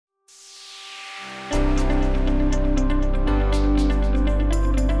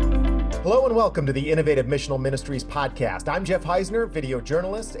Hello and welcome to the Innovative Missional Ministries podcast. I'm Jeff Heisner, video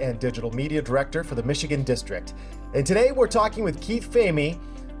journalist and digital media director for the Michigan District. And today we're talking with Keith Famie,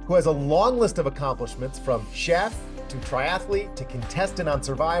 who has a long list of accomplishments from chef to triathlete to contestant on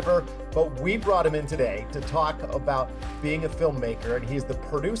Survivor, but we brought him in today to talk about being a filmmaker, and he's the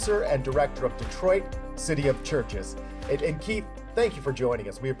producer and director of Detroit City of Churches. And Keith, thank you for joining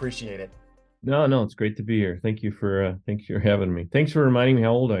us. We appreciate it. No, it's great to be here. Thank you for having me. Thanks for reminding me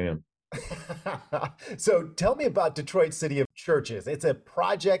how old I am. So tell me about Detroit City of Churches. It's a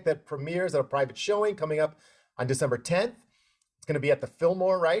project that premieres at a private showing coming up on December 10th. It's going to be at the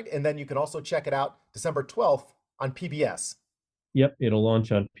Fillmore, right? And then you can also check it out December 12th on PBS. Yep, it'll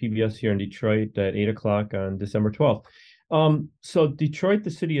launch on PBS here in Detroit at 8 o'clock on December 12th. So Detroit,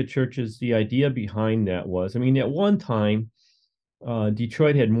 the City of Churches, the idea behind that was, at one time,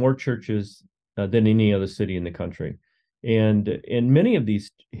 Detroit had more churches than any other city in the country. And many of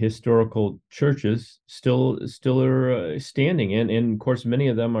these historical churches still are standing, and of course many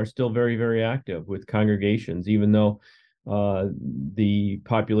of them are still very, very active with congregations, even though the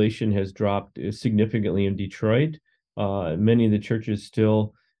population has dropped significantly in Detroit. Many of the churches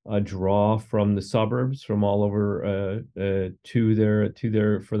still draw from the suburbs, from all over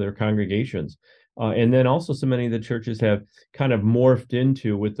for their congregations. And then also so many of the churches have kind of morphed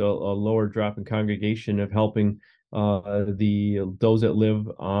into, with a lower drop in congregation, of helping those that live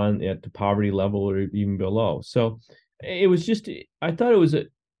at the poverty level or even below. So it was I thought it was a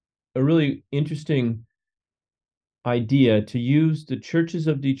really interesting idea to use the churches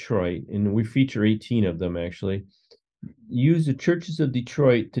of Detroit, and we feature 18 of them actually, use the churches of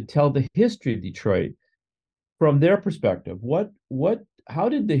Detroit to tell the history of Detroit from their perspective. How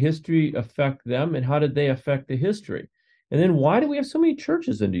did the history affect them, and how did they affect the history? And then why do we have so many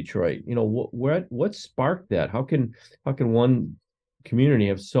churches in Detroit? What sparked that? How can one community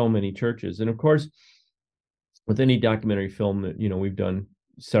have so many churches? And of course, with any documentary film that we've done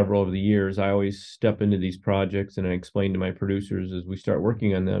several over the years, I always step into these projects and I explain to my producers as we start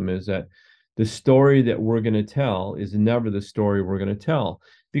working on them is that the story that we're going to tell is never the story we're going to tell,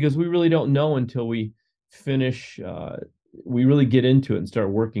 because we really don't know until we finish. We really get into it and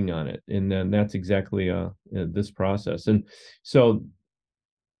start working on it. And then that's exactly this process. And so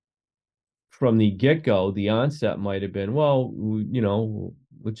from the get-go, the onset might have been, well,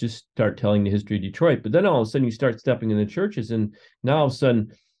 let's just start telling the history of Detroit. But then all of a sudden you start stepping in the churches, and now all of a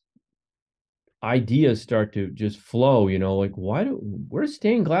sudden ideas start to just flow, like where does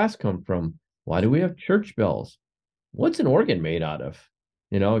stained glass come from? Why do we have church bells? What's an organ made out of?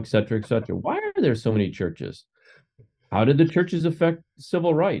 Et cetera, et cetera. Why are there so many churches? How did the churches affect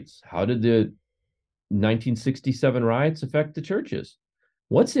civil rights? How did the 1967 riots affect the churches?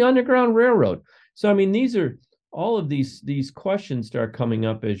 What's the Underground Railroad? So, these are all of these questions start coming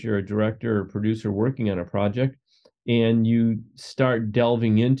up as you're a director or producer working on a project, and you start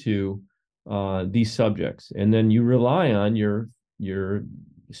delving into these subjects. And then you rely on your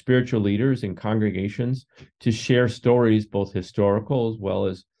spiritual leaders and congregations to share stories, both historical as well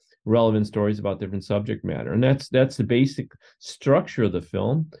as relevant stories about different subject matter. And that's the basic structure of the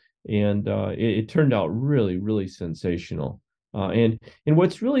film. And it turned out really, really sensational. And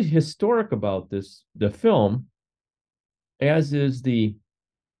what's really historic about the film, as is the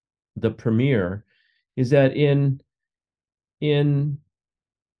premiere, is that in one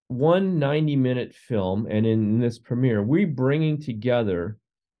 90-minute film, and in this premiere, we're bringing together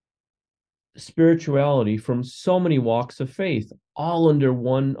spirituality from so many walks of faith, all under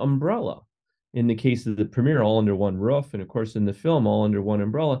one umbrella. In the case of the premiere, all under one roof, and of course in the film, all under one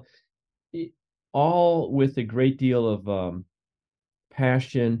umbrella, all with a great deal of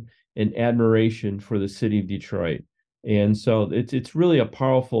passion and admiration for the city of Detroit. And so it's really a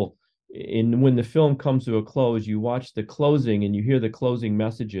powerful. And when the film comes to a close, you watch the closing and you hear the closing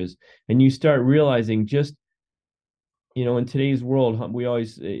messages, and you start realizing just, in today's world, we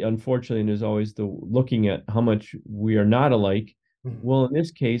always, unfortunately, and there's always the looking at how much we are not alike. Mm-hmm. Well, in this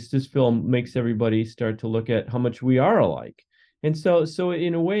case, this film makes everybody start to look at how much we are alike. And so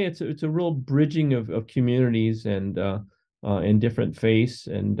in a way, it's a real bridging of communities and different faiths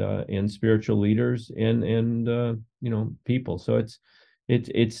and spiritual leaders and people. So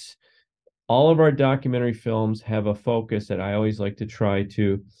it's all of our documentary films have a focus that I always like to try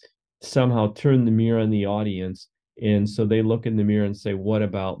to somehow turn the mirror on the audience. And so they look in the mirror and say, what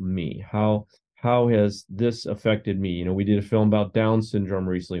about me? How has this affected me? We did a film about Down syndrome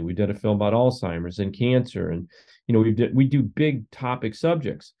recently. We did a film about Alzheimer's and cancer. And, we do big topic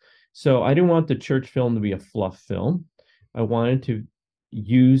subjects. So I didn't want the church film to be a fluff film. I wanted to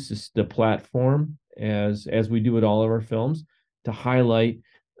use the platform as we do with all of our films to highlight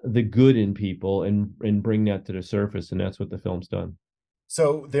the good in people and bring that to the surface, and that's what the film's done.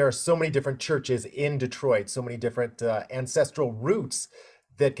 So there are so many different churches in Detroit, so many different ancestral roots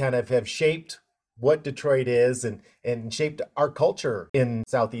that kind of have shaped what Detroit is and shaped our culture in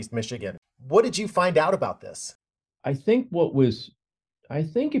Southeast Michigan. What did you find out about this? I think what was I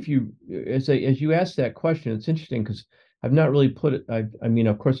think if you as you asked that question, it's interesting because I've not really put it. I mean,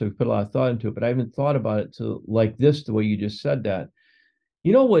 of course, I've put a lot of thought into it, but I haven't thought about it to like this the way you just said that.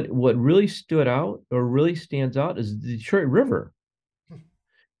 You know what really stood out or really stands out is the Detroit River.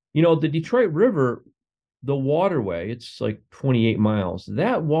 You know, the Detroit River, the waterway, it's like 28 miles.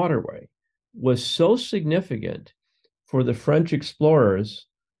 That waterway was so significant for the French explorers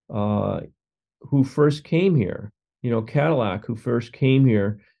uh, who first came here, Cadillac, who first came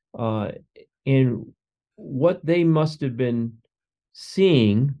here, uh, and what they must have been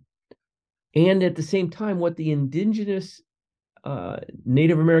seeing, and at the same time, what the indigenous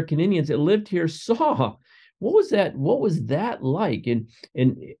Native American Indians that lived here saw. What was that? What was that like? And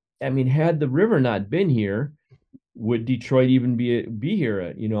I mean, had the river not been here, would Detroit even be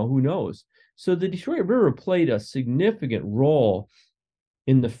here? Who knows? So the Detroit River played a significant role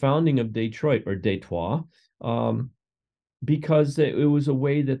in the founding of Detroit or Detroit, um, because it was a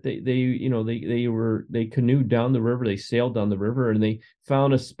way that they canoed down the river, they sailed down the river, and they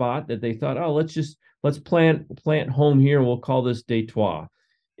found a spot that they thought, oh, let's plant home here, and we'll call this Detroit,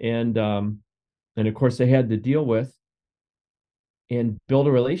 and of course they had to deal with and build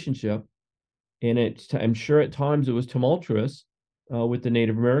a relationship, and I'm sure at times it was tumultuous with the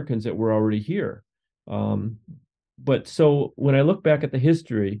Native Americans that were already here. Um, but so when I look back at the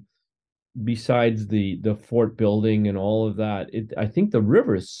history, besides the fort building and all of that, I think the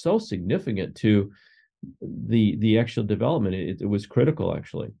river is so significant to the actual development. It was critical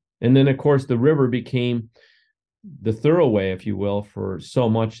actually, and then of course the river became the thoroughway, if you will, for so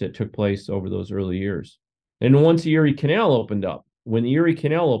much that took place over those early years. And once the Erie Canal opened up, when the Erie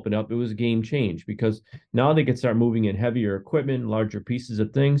Canal opened up, it was a game change because now they could start moving in heavier equipment, larger pieces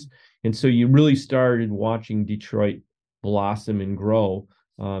of things. And so you really started watching Detroit blossom and grow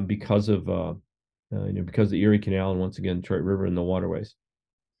because of because of the Erie Canal and once again Detroit River and the waterways.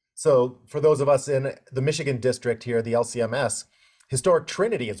 So for those of us in the Michigan district here, the LCMS, Historic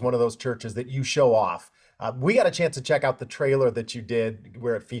Trinity is one of those churches that you show off. We got a chance to check out the trailer that you did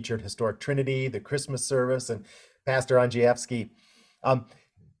where it featured Historic Trinity, the Christmas service, and Pastor Andrzejewski. Um,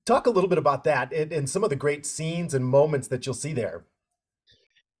 Talk a little bit about that and some of the great scenes and moments that you'll see there.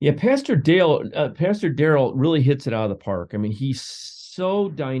 Yeah, Pastor Daryl really hits it out of the park. I mean, he's so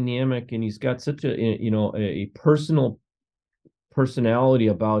dynamic and he's got such a personal personality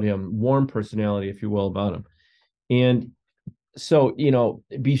about him, warm personality, if you will, about him. And so,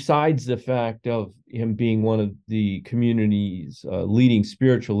 besides the fact of him being one of the community's leading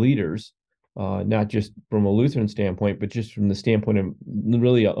spiritual leaders, not just from a Lutheran standpoint, but just from the standpoint of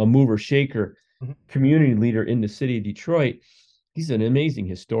really a mover shaker Mhm. community leader in the city of Detroit, he's an amazing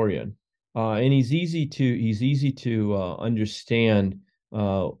historian, and he's easy to understand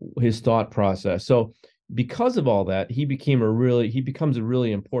his thought process. So because of all that, he becomes a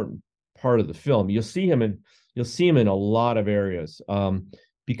really important part of the film. You'll see him in a lot of areas,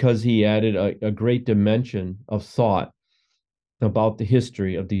 because he added a great dimension of thought about the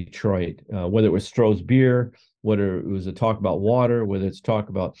history of Detroit, whether it was Stroh's beer, whether it was a talk about water, whether it's talk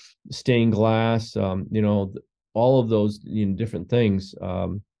about stained glass, all of those different things,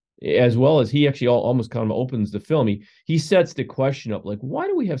 as well as he actually almost kind of opens the film. He sets the question up like, why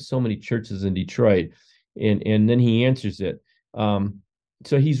do we have so many churches in Detroit? And then he answers it.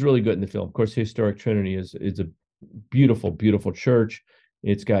 So he's really good in the film. Of course, Historic Trinity is a beautiful, beautiful church.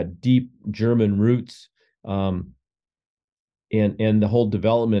 It's got deep German roots. And the whole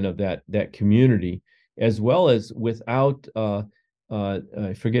development of that community, as well as without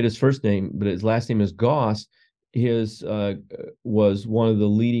I forget his first name, but his last name is Goss. His was one of the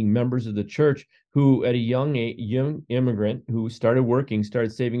leading members of the church who, at a young immigrant who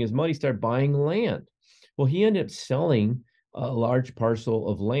started saving his money, started buying land. Well, he ended up selling a large parcel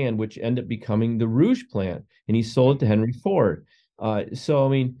of land, which ended up becoming the Rouge plant, and he sold it to Henry Ford. So, I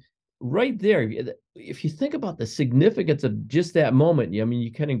mean, right there, if you think about the significance of just that moment, I mean,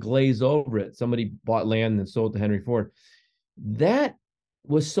 you kind of glaze over it. Somebody bought land and sold to Henry Ford. That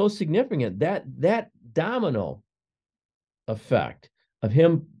was so significant. That domino effect of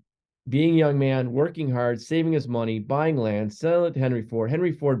him being a young man, working hard, saving his money, buying land, selling it to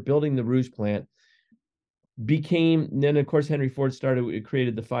Henry Ford building the Rouge plant, then of course Henry Ford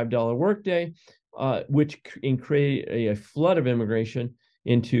created the $5 workday, which created a flood of immigration.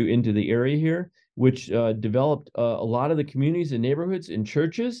 into the area here, which developed a lot of the communities and neighborhoods and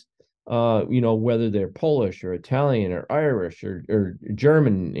churches. Whether they're Polish or Italian or Irish or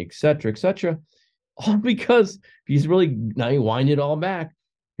German, et cetera, et cetera. All because if you really now you wind it all back.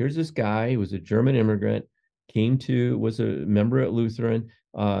 Here's this guy who was a German immigrant, was a member at Lutheran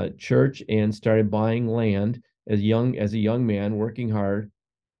church and started buying land as a young man, working hard.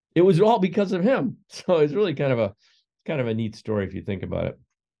 It was all because of him. So it's really kind of a neat story if you think about it.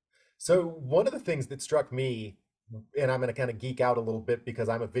 So one of the things that struck me, and I'm going to kind of geek out a little bit because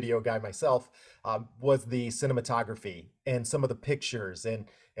I'm a video guy myself, was the cinematography and some of the pictures and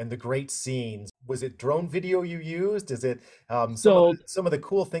the great scenes. Was it drone video you used? Is it So some of the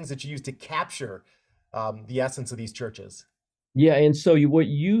cool things that you used to capture the essence of these churches? yeah, and so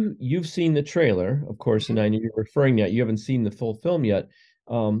you've seen the trailer, of course, and I know you're referring that you haven't seen the full film yet.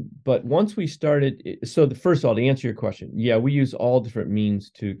 But once we started, first of all, to answer your question, yeah, we use all different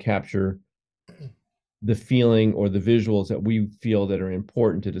means to capture the feeling or the visuals that we feel that are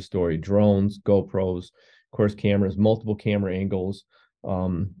important to the story. Drones, GoPros, of course, cameras, multiple camera angles.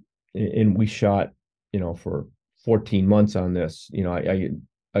 And we shot, for 14 months on this. An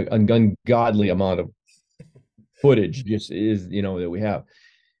ungodly amount of footage just is, that we have.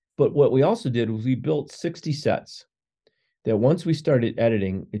 But what we also did was we built 60 sets that once we started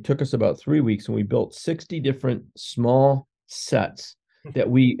editing, it took us about 3 weeks, and we built 60 different small sets that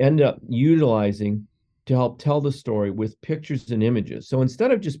we end up utilizing to help tell the story with pictures and images. So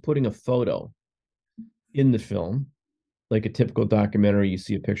instead of just putting a photo in the film, like a typical documentary, you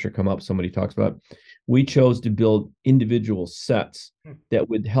see a picture come up, somebody talks about, we chose to build individual sets that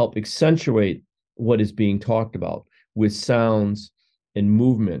would help accentuate what is being talked about with sounds and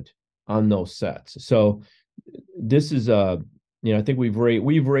movement on those sets. So this is I think we've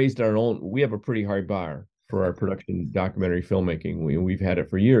raised our own. We have a pretty high bar for our production documentary filmmaking. We've had it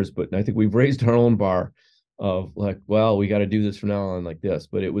for years, but I think we've raised our own bar of like, well, we got to do this from now on like this.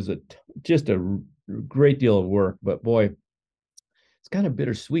 But it was just a great deal of work. But boy, it's kind of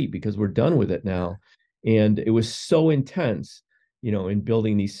bittersweet because we're done with it now, and it was so intense, in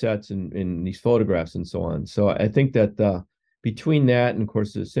building these sets and these photographs and so on. So I think that between that and of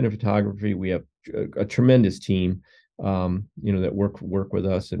course the cinematography, we have a tremendous team, that work with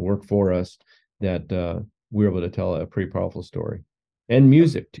us and work for us, that we're able to tell a pretty powerful story. And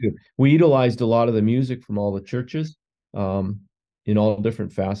music too. We utilized a lot of the music from all the churches, in all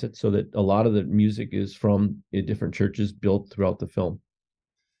different facets, so that a lot of the music is from different churches built throughout the film.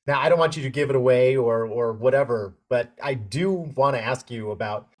 Now, I don't want you to give it away or whatever, but I do want to ask you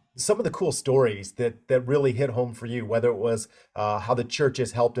about some of the cool stories that really hit home for you, whether it was how the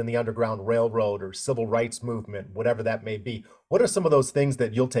churches helped in the Underground Railroad or civil rights movement, whatever that may be. What are some of those things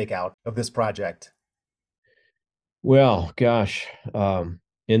that you'll take out of this project? Well, gosh, and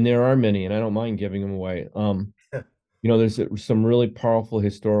there are many, and I don't mind giving them away. There's some really powerful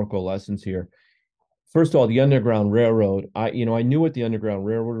historical lessons here. First of all, the Underground Railroad. I knew what the Underground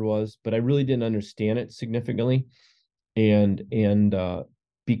Railroad was, but I really didn't understand it significantly. And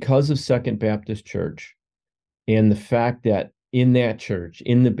because of Second Baptist Church and the fact that in that church,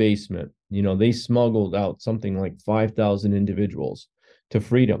 in the basement, they smuggled out something like 5,000 individuals to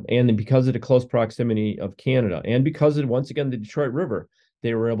freedom. And because of the close proximity of Canada, and because of, once again, the Detroit River,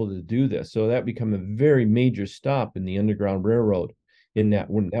 they were able to do this. So that became a very major stop in the Underground Railroad in that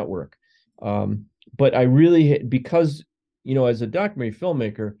network. But I really, because, as a documentary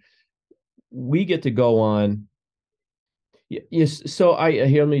filmmaker, we get to go on. Yes. So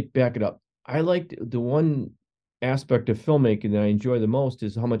let me back it up. I like the one aspect of filmmaking that I enjoy the most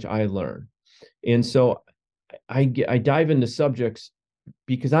is how much I learn. And so I dive into subjects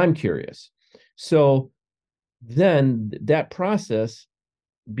because I'm curious. So then that process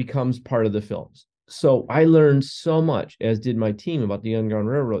becomes part of the films. So I learned so much, as did my team, about the Underground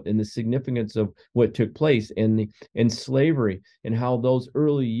Railroad and the significance of what took place and slavery, and how those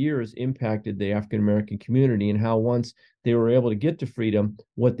early years impacted the African American community, and how once they were able to get to freedom,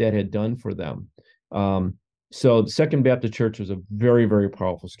 what that had done for them. So the Second Baptist Church was a very, very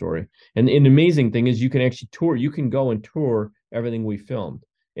powerful story. And the amazing thing is you can actually tour, you can go and tour everything we filmed.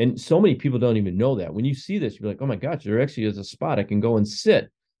 And so many people don't even know that. When you see this, you're like, oh my gosh, there actually is a spot I can go and sit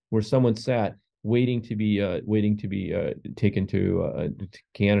where someone sat waiting to be taken to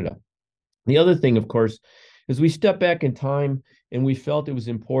Canada. The other thing, of course, is we stepped back in time and we felt it was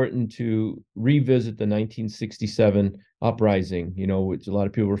important to revisit the 1967 uprising, which a lot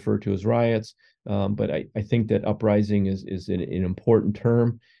of people refer to as riots. But I think that uprising is an important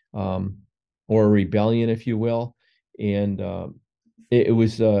term, or a rebellion, if you will. And it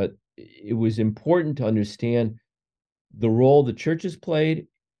was important to understand the role the churches played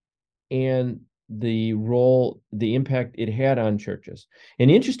and the impact it had on churches. And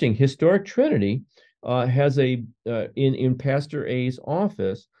interesting, Historic Trinity has in Pastor A's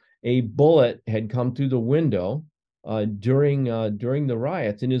office, a bullet had come through the window during the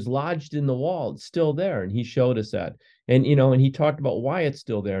riots and is lodged in the wall. It's still there, and he showed us that. And and he talked about why it's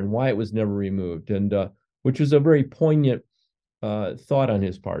still there and why it was never removed, and which was a very poignant thought on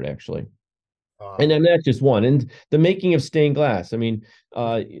his part, actually. And then that's just one. And the making of stained glass. I mean,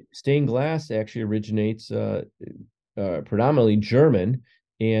 stained glass actually originates predominantly German.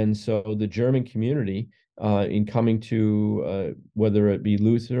 And so the German community in coming to whether it be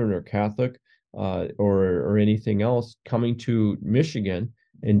Lutheran or Catholic or anything else, coming to Michigan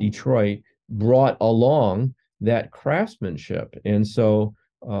and Detroit brought along that craftsmanship. And so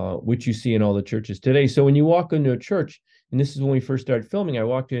which you see in all the churches today. So when you walk into a church, and this is when we first started filming, I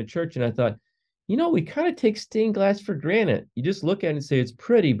walked in a church and I thought, we kind of take stained glass for granted. You just look at it and say it's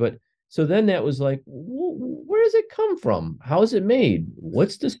pretty, but so then that was like, where does it come from? How is it made?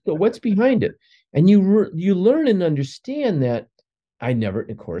 What's behind it? And you learn and understand that I never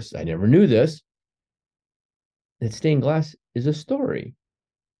knew this, that stained glass is a story.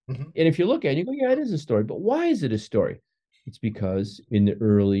 Mm-hmm. And if you look at it, you go, yeah, it is a story, but why is it a story? It's because in the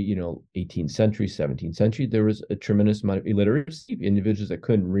early, 18th century, 17th century, there was a tremendous amount of illiteracy, individuals that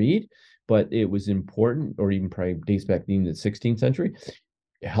couldn't read, but it was important, or even probably dates back in the 16th century,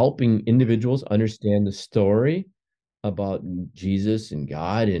 helping individuals understand the story about Jesus and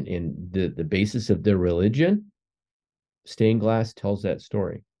God and the basis of their religion. Stained glass tells that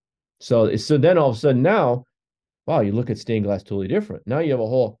story. So then all of a sudden now, wow, you look at stained glass totally different. Now you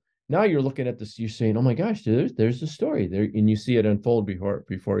have now you're looking at this, you're saying, oh my gosh, there's the story there, and you see it unfold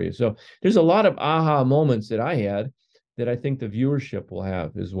before you. So there's a lot of aha moments that I had that I think the viewership will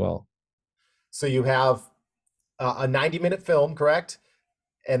have as well. So you have a 90-minute film, correct?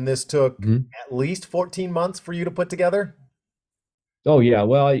 And this took at least 14 months for you to put together? Oh, yeah.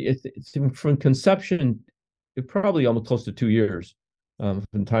 Well, it's from conception, probably almost close to 2 years from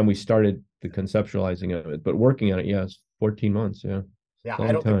the time we started the conceptualizing of it. But working on it, yeah, it's 14 months, yeah. Yeah,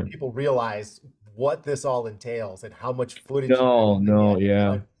 I don't think people realize what this all entails and how much footage. No,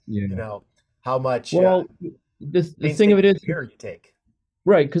 yeah. How much. Well, the thing of it is, here you take.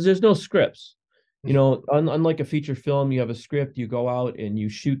 Right, because there's no scripts. Unlike a feature film, you have a script, you go out and you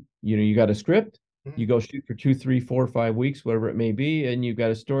shoot, you got a script, you go shoot for 2, 3, 4, 5 weeks, whatever it may be, and you've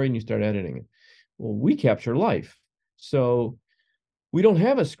got a story and you start editing it. Well, we capture life. So we don't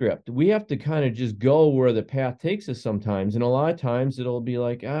have a script. We have to kind of just go where the path takes us sometimes. And a lot of times it'll be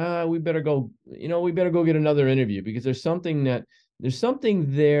like, we better go get another interview, because there's something there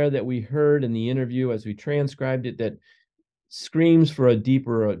that we heard in the interview as we transcribed it that screams for a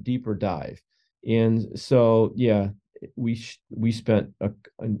deeper dive. And so, yeah, we spent the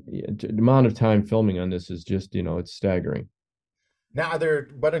amount of time filming on this is just, it's staggering. Now,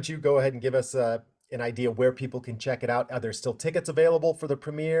 why don't you go ahead and give us an idea where people can check it out? Are there still tickets available for the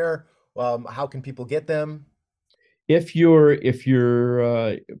premiere? How can people get them? If you're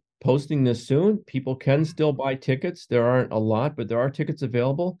posting this soon, people can still buy tickets. There aren't a lot, but there are tickets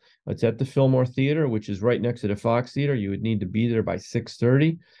available. It's at the Fillmore Theater, which is right next to the Fox Theater. You would need to be there by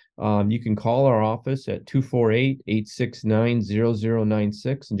 6:30. You can call our office at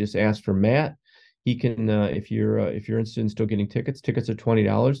 248-869-0096 and just ask for Matt. He can, if you're interested in still getting tickets are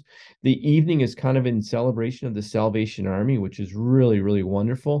 $20. The evening is kind of in celebration of the Salvation Army, which is really, really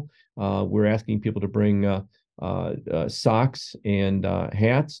wonderful. We're asking people to bring socks and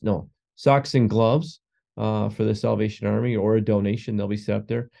socks and gloves for the Salvation Army, or a donation. They'll be set up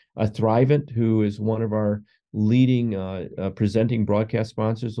there. Thrivent, who is one of our leading presenting broadcast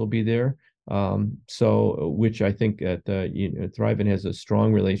sponsors, will be there. Which I think that Thrivent has a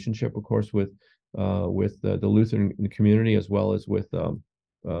strong relationship, of course, with the Lutheran community, as well as with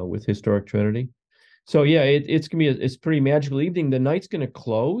Historic Trinity. So yeah, it's gonna be it's pretty magical evening. The night's gonna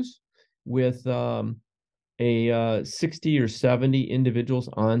close with a 60 or 70 individuals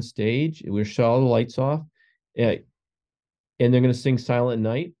on stage. We'll shut all the lights off, and they're going to sing Silent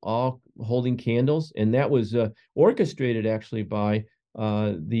Night, all holding candles. And that was orchestrated actually by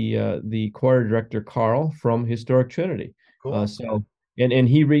the choir director Carl from Historic Trinity. Cool. And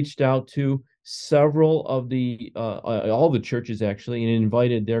he reached out to several of all the churches actually, and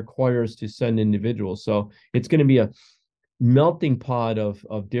invited their choirs to send individuals. So it's going to be a melting pot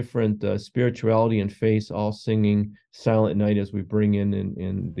of different spirituality and faith, all singing Silent Night as we bring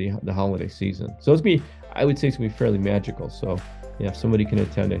in the holiday season. So I would say it's gonna be fairly magical. So yeah, if somebody can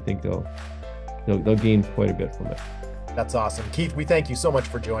attend, I think they'll gain quite a bit from it. That's awesome. Keith, we thank you so much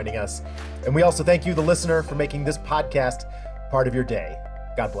for joining us. And we also thank you, the listener, for making this podcast part of your day.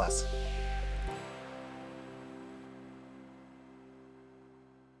 God bless.